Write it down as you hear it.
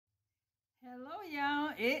Hello,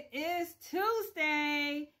 y'all. It is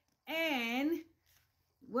Tuesday, and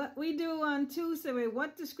what we do on Tuesday,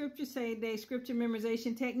 what the scriptures say today, scripture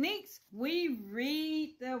memorization techniques, we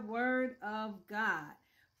read the Word of God.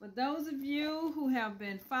 For those of you who have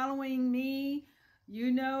been following me,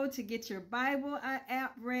 you know to get your Bible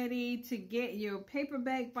app ready, to get your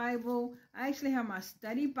paperback Bible. I actually have my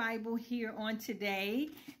study Bible here on today.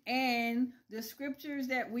 And the scriptures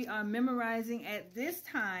that we are memorizing at this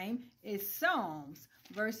time is Psalms,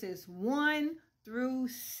 verses 1 through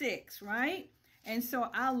 6, right? And so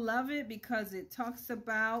I love it because it talks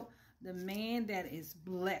about the man that is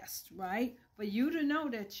blessed, right? For you to know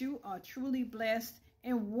that you are truly blessed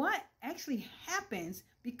and what actually happens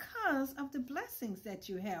because of the blessings that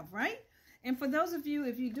you have, right? And for those of you,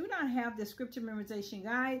 if you do not have the scripture memorization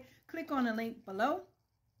guide, click on the link below,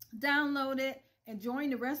 download it, and join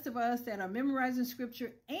the rest of us that are memorizing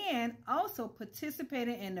scripture and also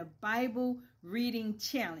participating in the Bible reading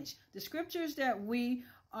challenge. The scriptures that we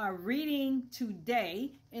are reading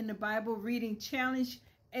today in the Bible reading challenge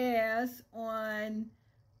is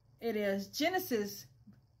Genesis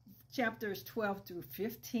chapters 12 through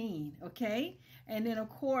 15, okay? And then, of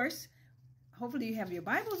course, hopefully you have your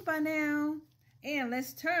Bibles by now. And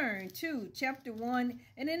let's turn to chapter 1.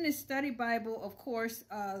 And in this study Bible, of course,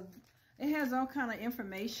 it has all kind of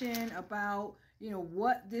information about,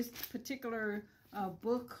 what this particular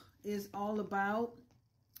book is all about.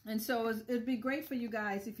 And so it'd be great for you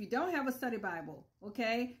guys, if you don't have a study Bible,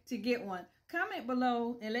 okay, to get one. Comment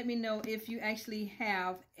below and let me know if you actually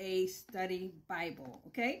have a study Bible,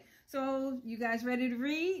 okay? So you guys ready to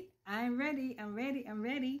read? I'm ready.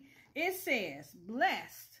 It says,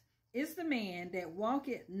 "Blessed is the man that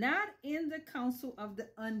walketh not in the counsel of the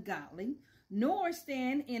ungodly, nor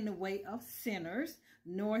stand in the way of sinners,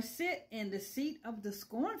 nor sit in the seat of the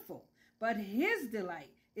scornful. But his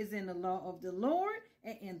delight is in the law of the Lord,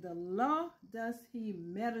 and in the law does he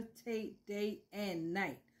meditate day and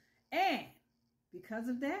night. And because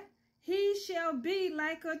of that, he shall be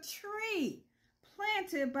like a tree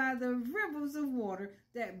planted by the rivers of water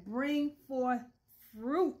that bring forth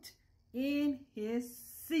fruit in his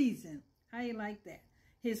season." How you like that?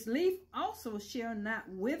 "His leaf also shall not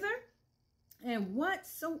wither, and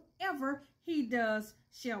whatsoever he does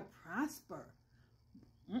shall prosper."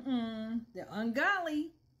 The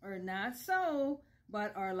ungodly are not so,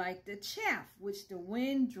 but are like the chaff which the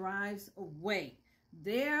wind drives away.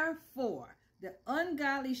 "Therefore, the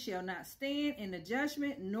ungodly shall not stand in the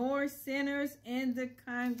judgment, nor sinners in the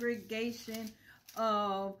congregation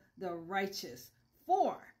of the righteous.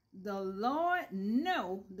 For the Lord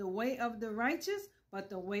know the way of the righteous, but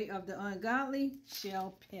the way of the ungodly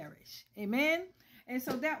shall perish." Amen. And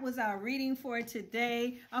so that was our reading for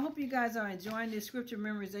today. I hope you guys are enjoying the scripture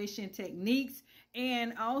memorization techniques.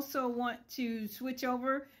 And I also want to switch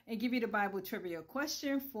over and give you the Bible trivia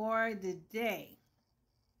question for the day.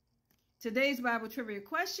 Today's Bible trivia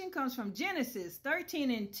question comes from Genesis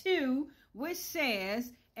 13:2, which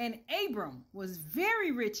says, "And Abram was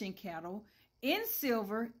very rich in cattle, in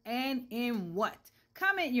silver, and in what?"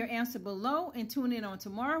 Comment your answer below and tune in on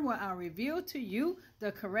tomorrow where I'll reveal to you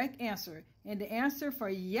the correct answer. And the answer for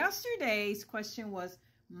yesterday's question was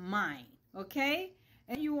mine, okay?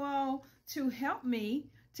 And you all to help me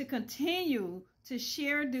to continue to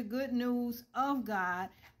share the good news of God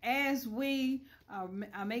as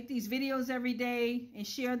I make these videos every day and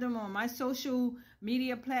share them on my social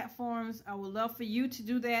media platforms. I would love for you to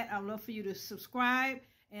do that. I would love for you to subscribe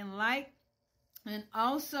and like. And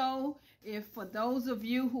also, if for those of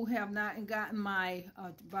you who have not gotten my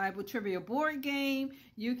Bible Trivia board game,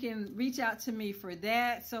 you can reach out to me for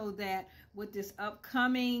that, so that with this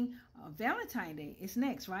upcoming Valentine's Day, it's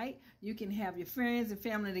next, right? You can have your friends and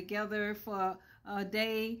family together for a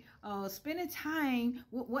day, spending time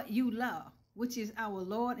with what you love, which is our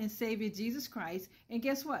Lord and Savior Jesus Christ. And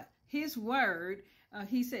guess what? His word,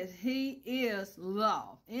 he says he is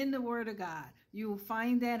love. In the word of God, you will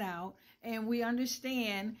find that out. And we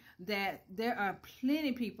understand that there are plenty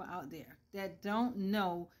of people out there that don't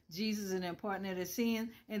know Jesus and the pardon of their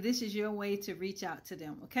sin. And this is your way to reach out to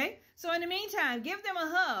them, okay? So in the meantime, give them a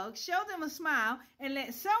hug, show them a smile, and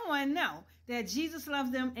let someone know that Jesus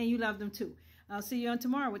loves them and you love them too. I'll see you on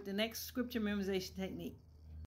tomorrow with the next scripture memorization technique.